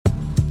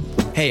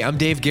Hey, I'm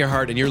Dave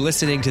Gerhardt, and you're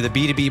listening to the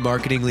B2B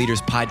Marketing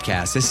Leaders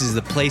Podcast. This is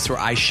the place where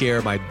I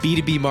share my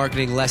B2B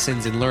marketing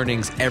lessons and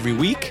learnings every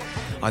week.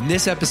 On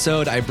this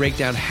episode, I break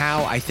down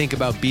how I think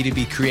about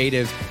B2B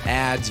creative,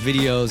 ads,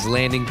 videos,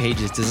 landing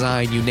pages,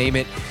 design, you name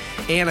it.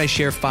 And I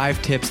share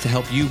 5 tips to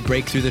help you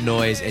break through the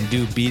noise and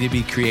do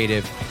B2B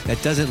creative that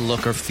doesn't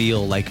look or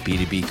feel like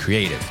B2B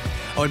creative.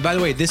 Oh, and by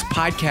the way, this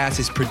podcast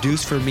is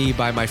produced for me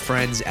by my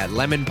friends at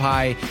Lemon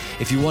Pie.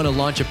 If you want to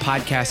launch a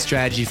podcast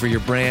strategy for your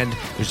brand,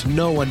 there's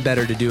no one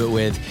better to do it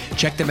with.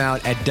 Check them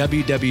out at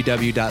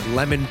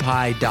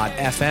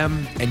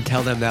www.lemonpie.fm and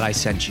tell them that I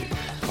sent you.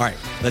 All right,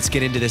 let's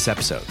get into this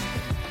episode.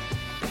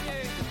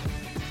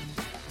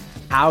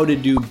 How to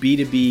do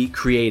B2B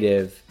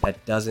creative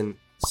that doesn't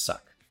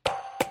suck.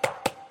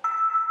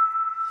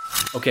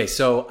 Okay,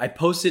 so I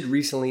posted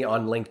recently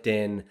on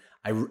LinkedIn,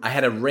 I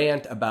had a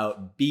rant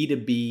about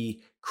B2B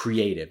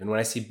creative. And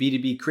when I say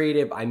B2B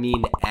creative, I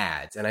mean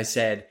ads. And I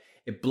said,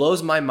 it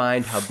blows my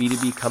mind how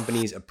B2B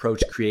companies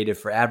approach creative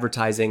for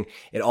advertising.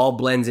 It all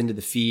blends into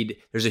the feed.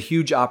 There's a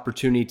huge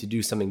opportunity to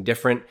do something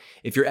different.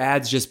 If your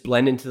ads just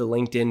blend into the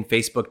LinkedIn,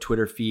 Facebook,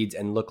 Twitter feeds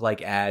and look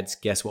like ads,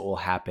 guess what will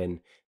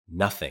happen?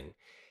 Nothing.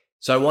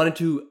 So I wanted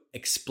to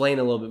explain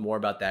a little bit more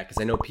about that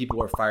because I know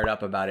people are fired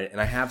up about it. And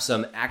I have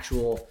some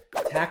actual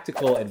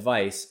tactical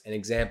advice and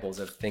examples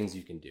of things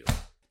you can do.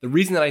 The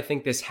reason that I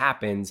think this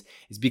happens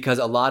is because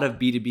a lot of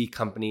B2B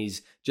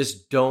companies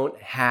just don't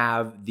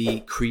have the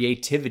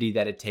creativity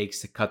that it takes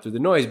to cut through the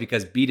noise,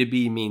 because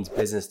B2B means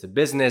business to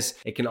business.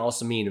 It can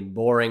also mean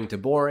boring to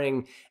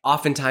boring.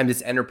 Oftentimes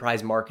it's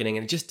enterprise marketing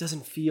and it just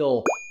doesn't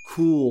feel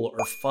cool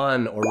or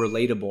fun or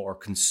relatable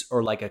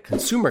or like a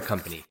consumer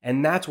company.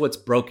 And that's what's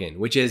broken,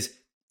 which is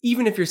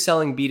even if you're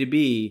selling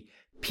B2B,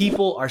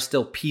 people are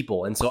still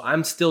people. And so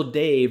I'm still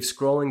Dave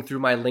scrolling through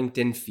my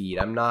LinkedIn feed.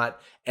 I'm not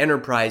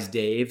enterprise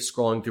Dave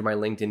scrolling through my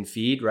LinkedIn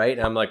feed, right?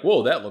 And I'm like,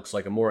 whoa, that looks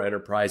like a more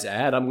enterprise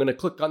ad. I'm going to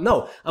click on,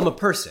 no, I'm a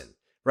person,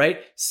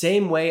 right?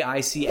 Same way I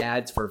see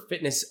ads for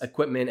fitness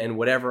equipment and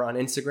whatever on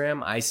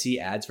Instagram, I see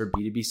ads for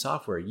B2B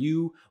software.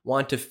 You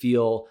want to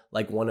feel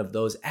like one of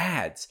those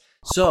ads.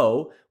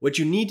 So what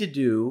you need to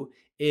do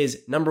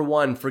is, number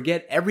one,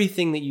 forget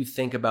everything that you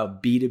think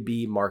about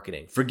B2B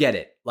marketing. Forget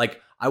it.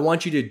 Like, I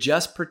want you to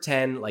just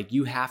pretend like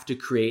you have to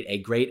create a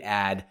great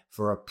ad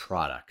for a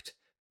product,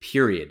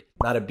 period.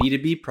 Not a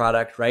B2B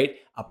product, right?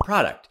 A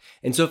product.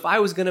 And so if I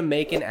was going to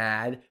make an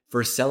ad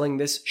for selling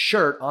this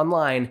shirt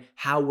online,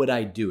 how would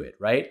I do it,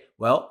 right?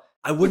 Well,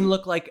 I wouldn't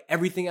look like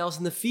everything else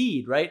in the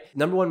feed, right?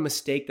 Number one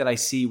mistake that I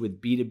see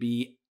with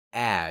B2B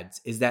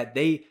ads is that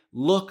they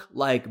look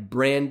like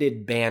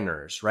branded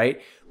banners, right?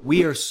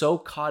 We are so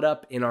caught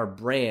up in our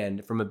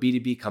brand from a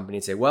B2B company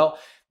and say, well,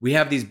 we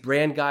have these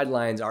brand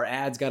guidelines. Our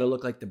ads got to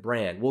look like the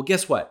brand. Well,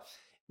 guess what?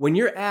 When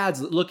your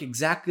ads look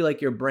exactly like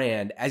your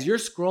brand, as you're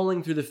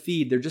scrolling through the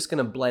feed, they're just going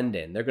to blend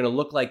in. They're going to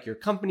look like your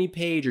company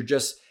page or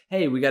just,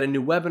 hey, we got a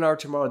new webinar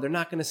tomorrow. They're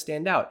not going to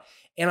stand out.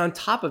 And on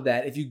top of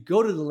that, if you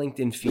go to the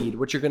LinkedIn feed,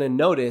 what you're going to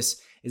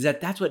notice is that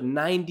that's what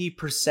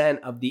 90%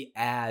 of the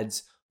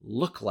ads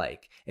look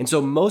like. And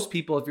so most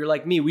people, if you're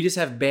like me, we just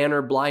have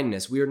banner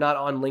blindness. We are not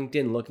on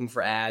LinkedIn looking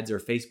for ads or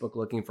Facebook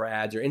looking for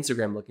ads or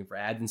Instagram looking for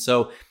ads. And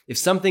so if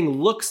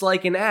something looks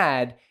like an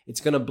ad,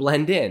 it's going to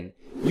blend in.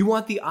 You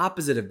want the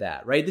opposite of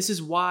that, right? This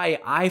is why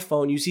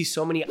you see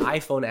so many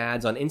iPhone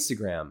ads on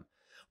Instagram.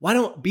 Why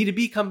don't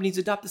B2B companies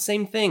adopt the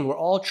same thing? We're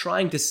all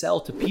trying to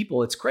sell to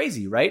people. It's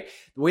crazy, right?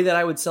 The way that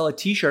I would sell a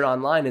t-shirt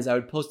online is I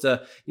would post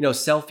a,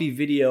 selfie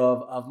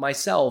video of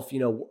myself,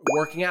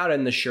 working out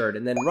in the shirt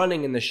and then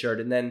running in the shirt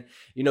and then,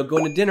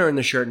 going to dinner in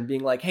the shirt and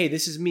being like, hey,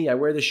 this is me. I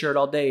wear the shirt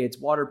all day. It's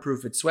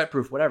waterproof, it's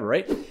sweatproof, whatever,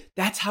 right?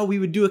 That's how we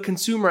would do a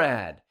consumer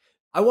ad.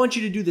 I want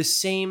you to do the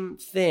same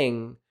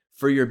thing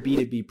for your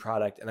B2B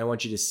product, and I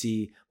want you to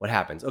see what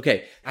happens.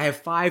 Okay, I have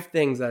 5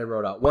 things that I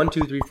wrote out. 1,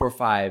 2, 3, 4,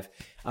 5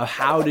 of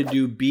how to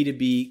do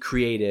B2B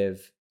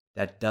creative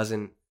that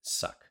doesn't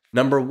suck.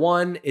 Number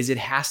 1 is it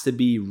has to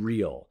be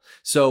real.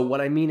 So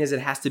what I mean is it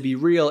has to be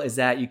real is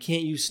that you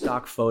can't use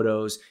stock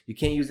photos. You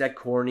can't use that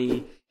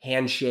corny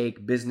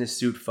handshake business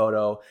suit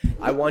photo.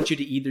 I want you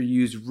to either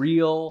use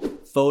real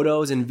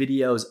photos and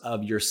videos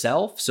of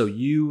yourself. So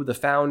you, the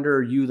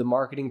founder, you, the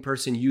marketing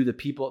person, you, the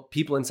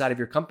people inside of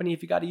your company,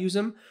 if you got to use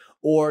them,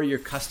 or your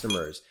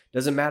customers.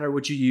 Doesn't matter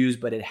what you use,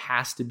 but it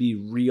has to be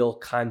real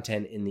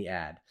content in the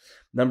ad.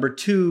 Number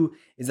 2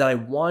 is that I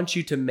want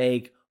you to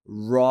make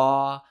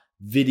raw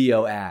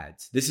video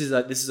ads. This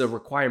is a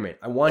requirement.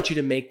 I want you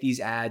to make these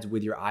ads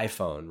with your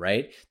iPhone,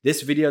 right?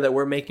 This video that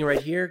we're making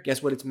right here,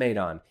 guess what it's made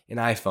on? An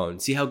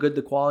iPhone. See how good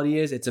the quality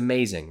is? It's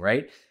amazing,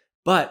 right?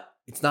 But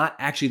it's not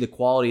actually the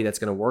quality that's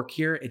going to work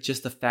here. It's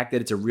just the fact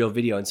that it's a real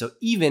video. And so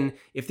even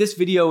if this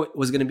video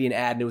was going to be an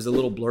ad and it was a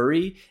little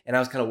blurry and I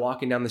was kind of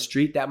walking down the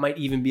street, that might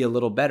even be a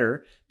little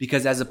better,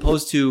 because as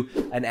opposed to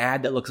an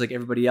ad that looks like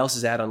everybody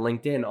else's ad on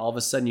LinkedIn, all of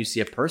a sudden you see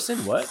a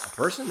person. What? A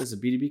person? This is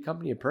a B2B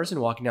company, a person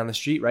walking down the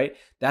street, right?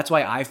 That's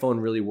why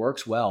iPhone really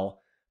works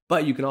well.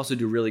 But you can also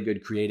do really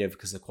good creative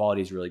because the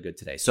quality is really good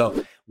today.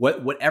 So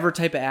whatever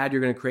type of ad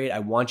you're going to create, I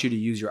want you to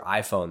use your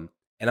iPhone.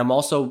 And I'm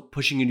also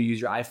pushing you to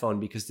use your iPhone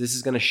because this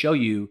is going to show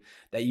you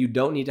that you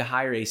don't need to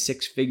hire a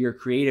 6-figure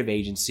creative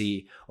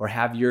agency or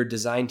have your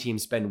design team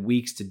spend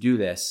weeks to do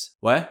this.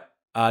 What?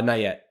 Not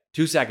yet.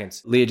 2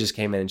 seconds. Leah just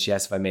came in and she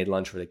asked if I made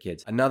lunch for the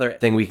kids. Another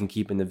thing we can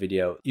keep in the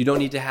video, you don't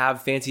need to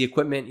have fancy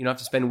equipment. You don't have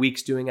to spend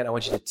weeks doing it. I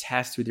want you to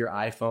test with your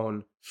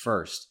iPhone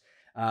first.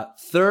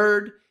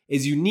 Third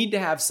is you need to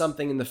have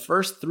something in the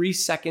first 3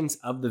 seconds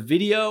of the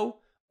video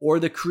or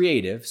the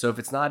creative. So if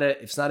it's not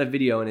a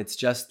video and it's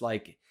just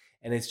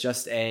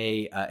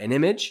an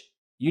image,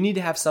 you need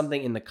to have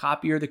something in the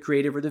copy or the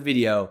creative or the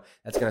video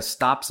that's going to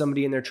stop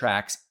somebody in their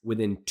tracks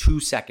within 2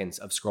 seconds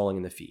of scrolling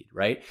in the feed,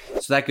 right?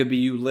 So that could be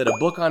you lit a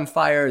book on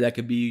fire. That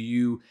could be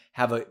you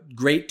have a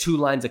great 2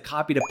 lines of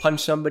copy to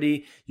punch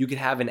somebody. You could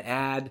have an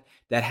ad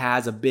that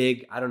has a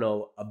big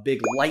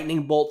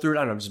lightning bolt through it. I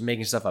don't know, I'm just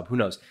making stuff up. Who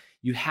knows?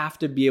 You have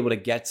to be able to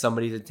get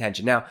somebody's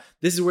attention. Now,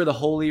 this is where the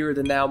holier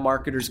than thou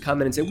marketers come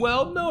in and say,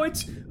 well, no,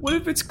 what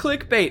if it's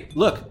clickbait?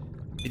 Look,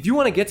 if you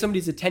want to get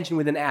somebody's attention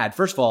with an ad,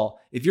 first of all,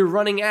 if you're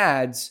running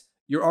ads,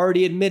 you're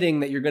already admitting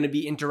that you're going to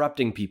be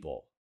interrupting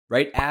people,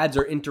 right? Ads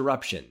are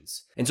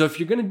interruptions. And so if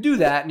you're going to do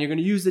that and you're going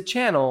to use the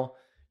channel,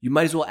 you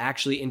might as well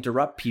actually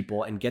interrupt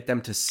people and get them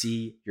to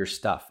see your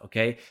stuff,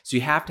 okay? So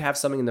you have to have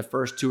something in the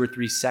first 2 or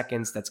 3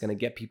 seconds that's going to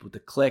get people to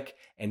click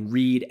and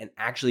read and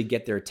actually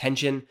get their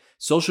attention.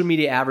 Social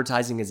media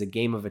advertising is a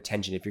game of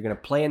attention. If you're going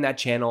to play in that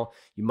channel,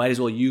 you might as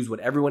well use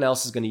what everyone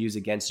else is going to use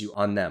against you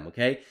on them,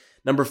 okay?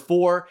 Number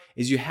 4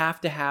 is you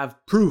have to have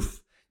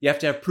proof. You have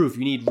to have proof.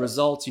 You need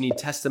results. You need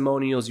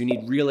testimonials. You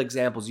need real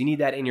examples. You need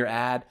that in your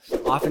ad.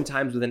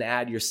 Oftentimes with an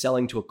ad, you're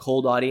selling to a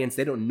cold audience.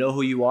 They don't know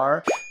who you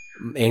are.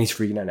 Annie's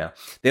freaking out now.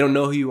 They don't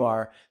know who you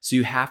are. So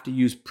you have to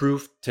use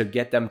proof to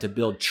get them to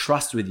build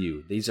trust with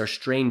you. These are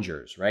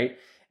strangers, right?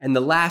 And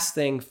the last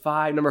thing,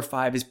 number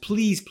 5 is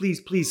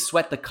please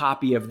sweat the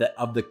copy of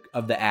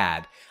the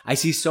ad. I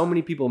see so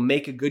many people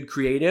make a good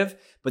creative,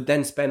 but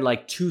then spend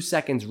like 2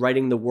 seconds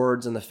writing the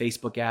words on the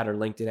Facebook ad or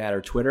LinkedIn ad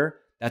or Twitter.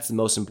 That's the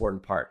most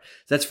important part.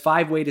 So that's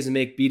 5 ways to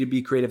make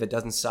B2B creative that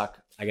doesn't suck.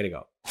 I gotta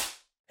go.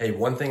 Hey,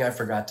 one thing I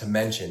forgot to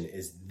mention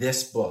is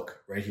this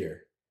book right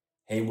here.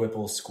 Hey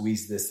Whipple,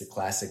 Squeeze This, the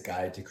classic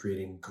guide to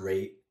creating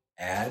great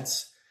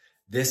ads.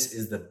 This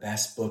is the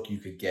best book you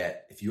could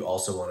get if you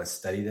also want to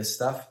study this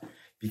stuff,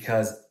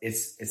 because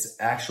it's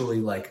actually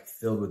like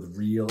filled with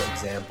real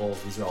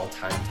examples. These are all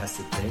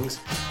time-tested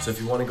things. So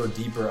if you want to go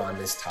deeper on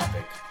this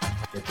topic,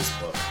 get this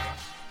book.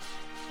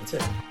 That's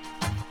it.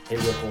 Hey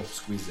Whipple,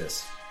 Squeeze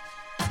This.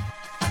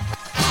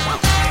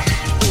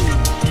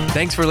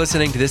 Thanks for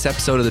listening to this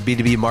episode of the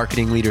B2B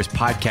Marketing Leaders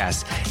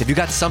Podcast. If you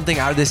got something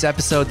out of this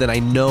episode, then I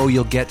know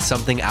you'll get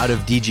something out of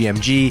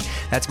DGMG.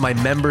 That's my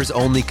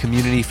members-only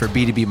community for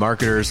B2B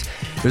marketers.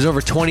 There's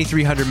over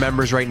 2,300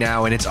 members right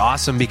now, and it's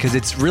awesome because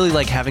it's really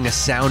like having a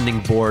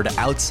sounding board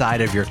outside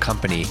of your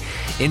company.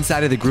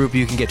 Inside of the group,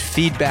 you can get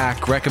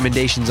feedback,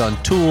 recommendations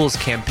on tools,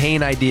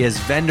 campaign ideas,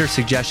 vendor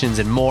suggestions,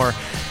 and more.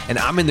 And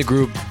I'm in the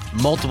group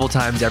multiple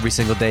times every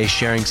single day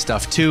sharing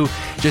stuff too.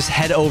 Just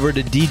head over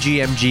to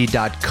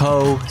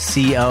dgmg.co,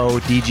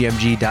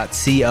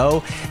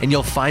 dgmg.co, and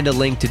you'll find a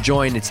link to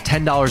join. It's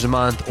 $10 a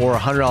month or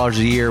 $100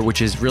 a year,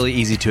 which is really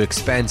easy to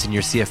expense, and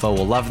your CFO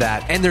will love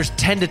that. And there's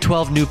 10 to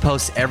 12 new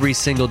posts every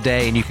single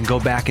day, and you can go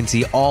back and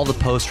see all the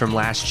posts from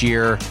last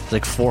year,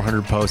 like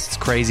 400 posts. It's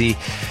crazy.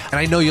 And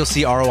I know you'll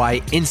see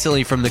ROI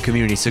instantly from the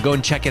community. So go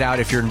and check it out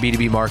if you're in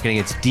B2B marketing.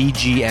 It's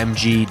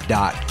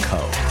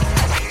dgmg.co.